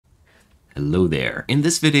Hello there. In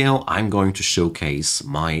this video, I'm going to showcase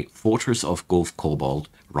my Fortress of GULFCOBALT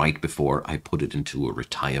right before I put it into a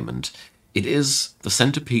retirement. It is the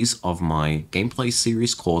centerpiece of my gameplay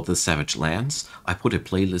series called The Savage Lands. I put a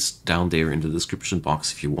playlist down there in the description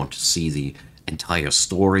box if you want to see the entire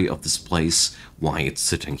story of this place, why it's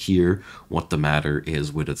sitting here, what the matter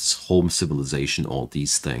is with its home civilization, all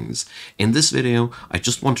these things. In this video, I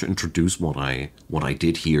just want to introduce what I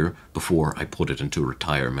did here before I put it into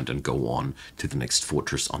retirement and go on to the next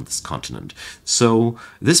fortress on this continent. So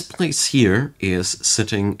this place here is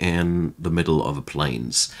sitting in the middle of the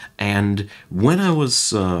plains, and when I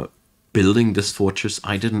was building this fortress,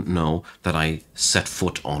 I didn't know that I set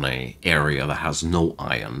foot on an area that has no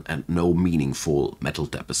iron and no meaningful metal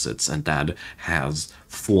deposits, and that has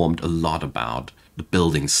formed a lot about the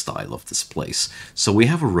building style of this place. So we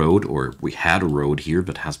have a road, or we had a road here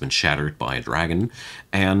that has been shattered by a dragon,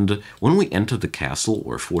 and when we enter the castle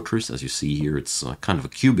or fortress, as you see here, it's kind of a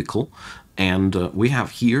cubicle, and we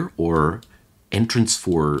have here our entrance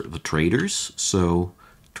for the traders. So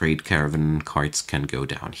trade caravan carts can go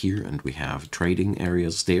down here, and we have trading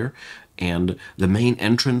areas there, and the main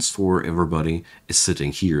entrance for everybody is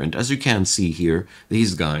sitting here. And as you can see here,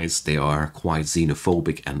 these guys, they are quite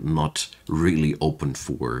xenophobic and not really open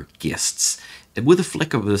for guests. And with a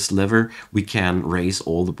flick of this lever, we can raise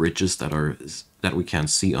all the bridges that we can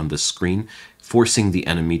see on the screen, forcing the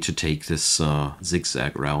enemy to take this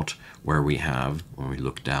zigzag route where we have, when we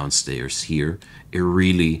look downstairs here, a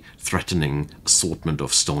really threatening assortment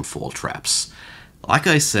of stonefall traps. Like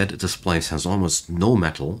I said, this place has almost no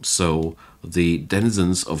metal, so the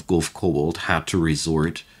denizens of GULFCOBALT had to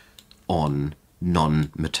resort on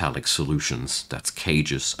non-metallic solutions. That's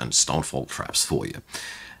cages and stonefall traps for you.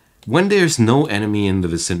 When there's no enemy in the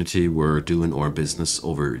vicinity, we're doing our business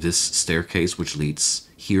over this staircase, which leads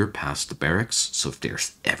here past the barracks. So if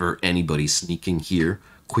there's ever anybody sneaking here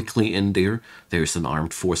quickly in there, there's an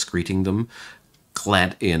armed force greeting them,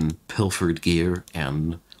 clad in pilfered gear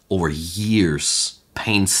and over years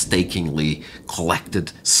painstakingly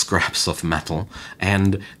collected scraps of metal.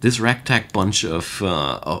 And this ragtag bunch of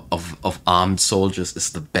armed soldiers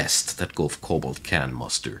is the best that GULFCOBALT can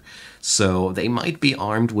muster. So they might be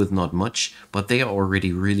armed with not much, but they are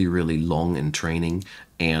already really long in training,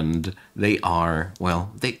 and they are,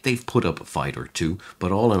 well, they've put up a fight or two,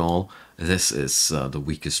 but all in all, this is the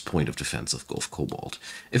weakest point of defense of GULFCOBALT.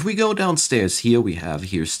 If we go downstairs here, we have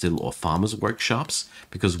here still our farmers' workshops,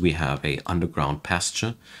 because we have a underground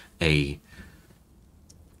pasture, a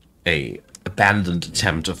abandoned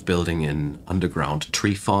attempt of building an underground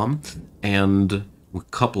tree farm, and a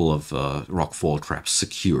couple of rockfall traps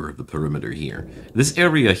secure the perimeter here. This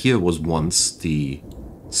area here was once the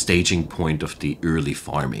staging point of the early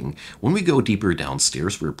farming. When we go deeper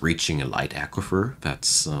downstairs, we're breaching a light aquifer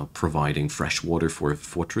that's providing fresh water for the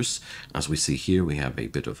fortress. As we see here, we have a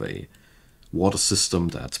bit of a water system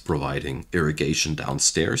that's providing irrigation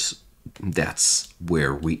downstairs. That's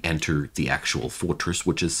where we enter the actual fortress,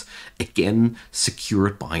 which is again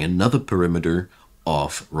secured by another perimeter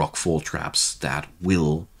of rockfall traps that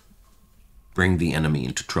will bring the enemy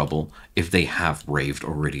into trouble. If they have braved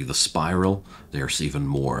already the spiral, there's even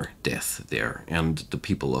more death there, and the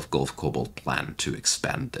people of GULFCOBALT plan to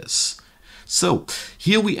expand this. So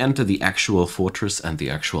here we enter the actual fortress and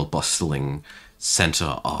the actual bustling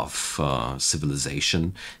center of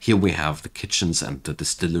civilization. Here we have the kitchens and the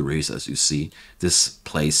distilleries. As you see, this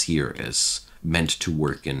place here is meant to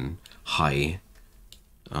work in high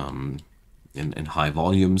in high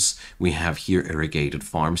volumes. We have here irrigated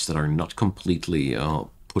farms that are not completely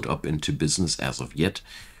put up into business as of yet.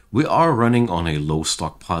 We are running on a low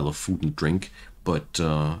stockpile of food and drink, but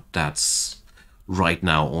that's right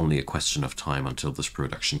now only a question of time until this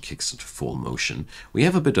production kicks into full motion. We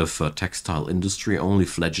have a bit of textile industry, only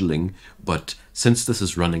fledgling, but since this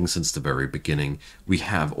is running since the very beginning, we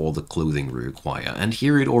have all the clothing we require. And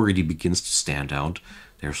here it already begins to stand out.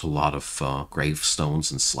 There's a lot of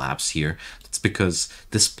gravestones and slabs here. That's because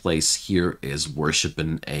this place here is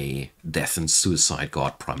worshipping a death and suicide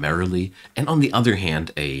god primarily, and on the other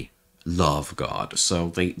hand, a love god. So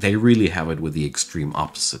they really have it with the extreme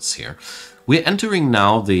opposites here. We're entering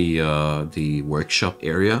now the workshop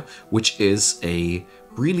area, which is a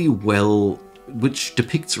really which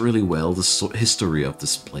depicts really well the history of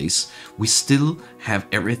this place. We still have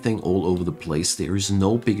everything all over the place. There is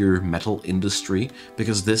no bigger metal industry,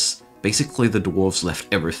 because this, basically the dwarves left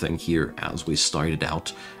everything here as we started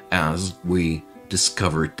out, as we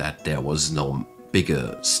discovered that there was no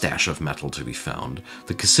bigger stash of metal to be found.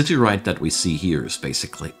 The cassiterite that we see here is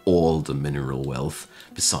basically all the mineral wealth,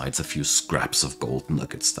 besides a few scraps of gold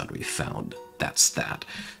nuggets that we found. That's that.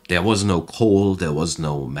 There was no coal, there was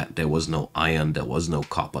no iron, there was no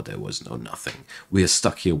copper, there was no nothing. We are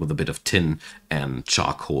stuck here with a bit of tin and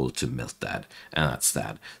charcoal to melt that, and that's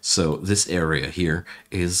that. So this area here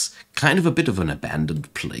is kind of a bit of an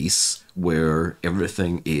abandoned place where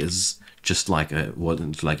everything is just like it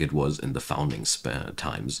was in the founding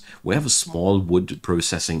times. We have a small wood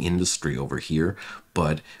processing industry over here,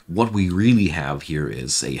 but what we really have here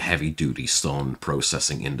is a heavy-duty stone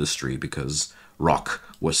processing industry, because rock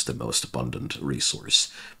was the most abundant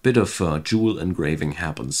resource. Bit of jewel engraving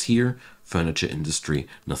happens here, furniture industry,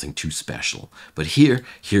 nothing too special. But here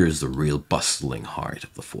is the real bustling heart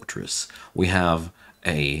of the fortress. We have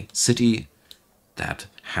a city that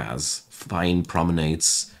has fine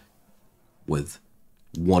promenades with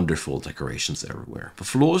wonderful decorations everywhere. The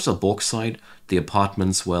floors are bauxite. The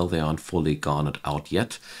apartments, well, they aren't fully garnered out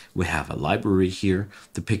yet. We have a library here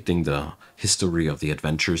depicting the history of the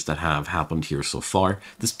adventures that have happened here so far.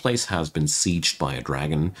 This place has been sieged by a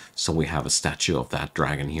dragon, so we have a statue of that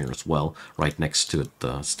dragon here as well. Right next to it,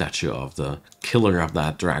 the statue of the killer of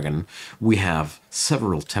that dragon. We have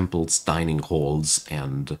several temples, dining halls,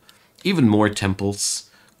 and even more temples.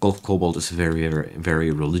 GULFCOBALT is a very, very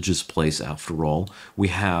religious place after all. We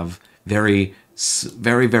have very,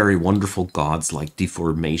 very wonderful gods like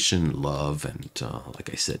deformation, love, and like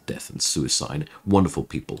I said, death and suicide. Wonderful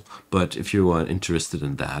people. But if you are interested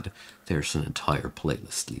in that, there's an entire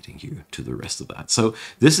playlist leading you to the rest of that. So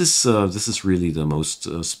this is really the most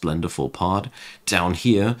splendorful part. Down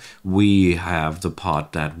here we have the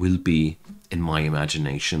part that will be, in my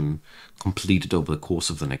imagination, completed over the course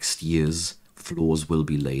of the next years. Floors will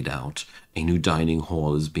be laid out. A new dining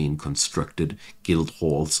hall is being constructed. Guild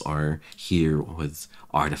halls are here with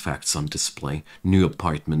artifacts on display. New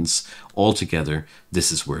apartments. Altogether,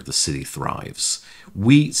 this is where the city thrives.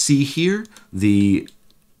 We see here the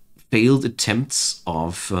failed attempts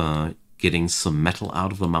of getting some metal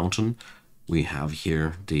out of the mountain. We have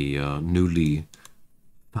here the newly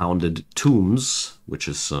founded tombs, which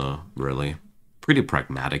is really pretty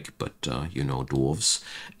pragmatic, but you know, dwarves.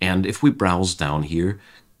 And if we browse down here,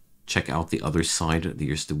 check out the other side.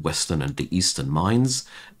 There's the western and the eastern mines.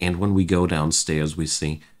 And when we go downstairs, we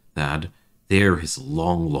see that there is a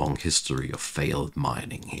long history of failed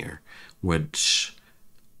mining here, which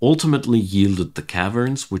ultimately yielded the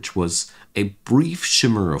caverns, which was a brief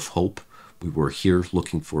shimmer of hope. We were here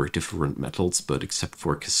looking for different metals, but except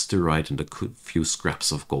for cassiterite and a few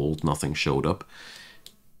scraps of gold, nothing showed up.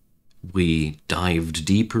 We dived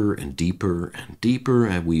deeper and deeper and deeper,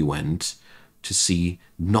 and we went to see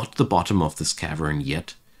not the bottom of this cavern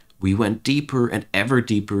yet. We went deeper and ever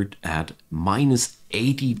deeper at minus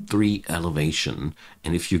 83 elevation.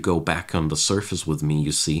 And if you go back on the surface with me,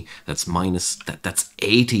 you see that's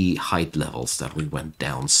 80 height levels that we went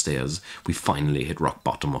downstairs. We finally hit rock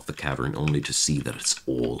bottom of the cavern, only to see that it's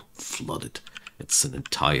all flooded. It's an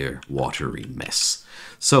entire watery mess.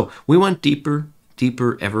 So we went deeper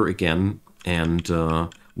ever again, and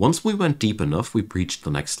once we went deep enough, we breached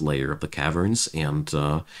the next layer of the caverns, and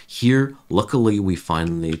here, luckily, we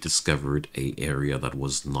finally discovered an area that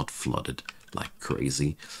was not flooded like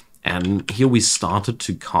crazy. And here we started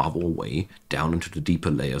to carve our way down into the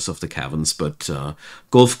deeper layers of the caverns, but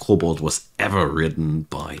GULFCOBALT was ever ridden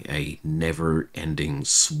by a never-ending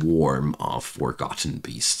swarm of forgotten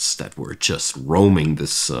beasts that were just roaming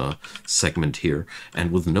this segment here,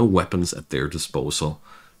 and with no weapons at their disposal,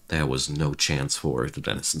 there was no chance for the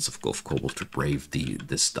denizens of GULFCOBALT to brave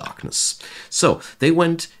this darkness. So they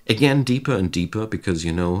went again deeper and deeper, because,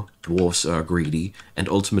 you know, dwarves are greedy, and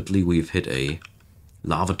ultimately we've hit a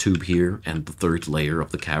lava tube here and the third layer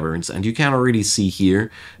of the caverns, and you can already see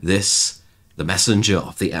here the messenger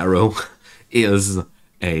of the arrow is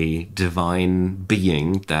a divine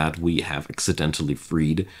being that we have accidentally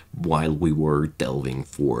freed while we were delving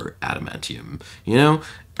for adamantium. You know,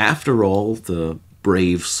 after all, the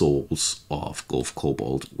brave souls of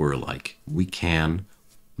GULFCOBALT were like, we can,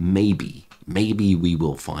 maybe we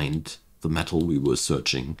will find the metal we were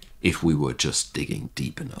searching if we were just digging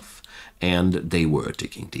deep enough. And they were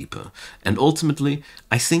digging deeper. And ultimately,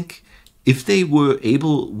 I think if they would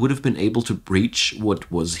have been able to breach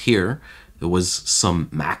what was here, there was some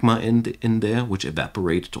magma in there, which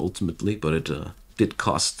evaporated ultimately, but it did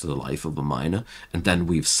cost the life of a miner. And then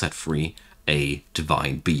we've set free a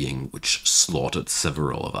divine being which slaughtered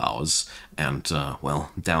several of ours. And,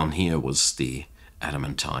 well, down here was the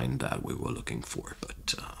adamantine that we were looking for.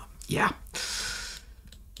 But, yeah.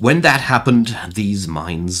 when that happened, these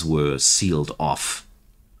mines were sealed off.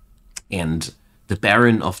 And the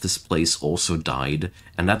Baron of this place also died.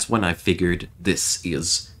 And that's when I figured this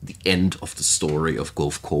is the end of the story of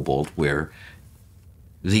GULFCOBALT, where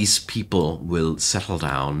these people will settle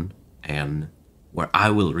down and where I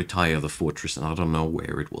will retire the fortress, and I don't know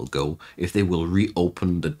where it will go. If they will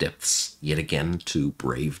reopen the depths yet again to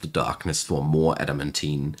brave the darkness for more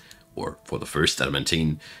adamantine, or for the first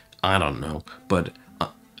adamantine, I don't know. But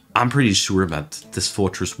I'm pretty sure that this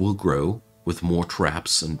fortress will grow with more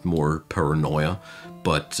traps and more paranoia.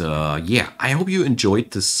 But yeah, I hope you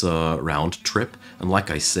enjoyed this round trip. And like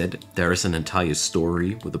I said, there is an entire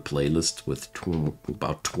story with a playlist with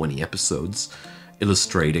about 20 episodes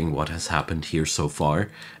illustrating what has happened here so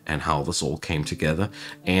far and how this all came together.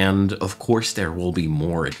 And of course there will be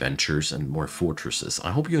more adventures and more fortresses.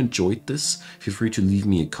 I hope you enjoyed this. Feel free to leave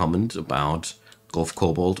me a comment about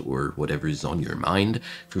GULFCOBALT or whatever is on your mind.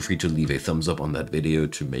 Feel free to leave a thumbs up on that video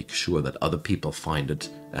to make sure that other people find it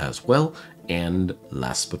as well. And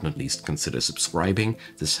last but not least, consider subscribing.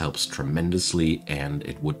 This helps tremendously, and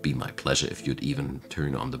it would be my pleasure if you'd even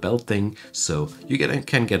turn on the bell thing so you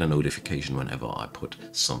can get a notification whenever I put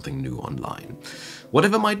something new online.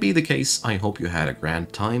 Whatever might be the case, I hope you had a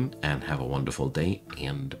grand time and have a wonderful day,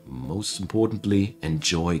 and most importantly,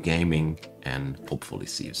 enjoy gaming, and hopefully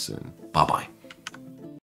see you soon. Bye bye.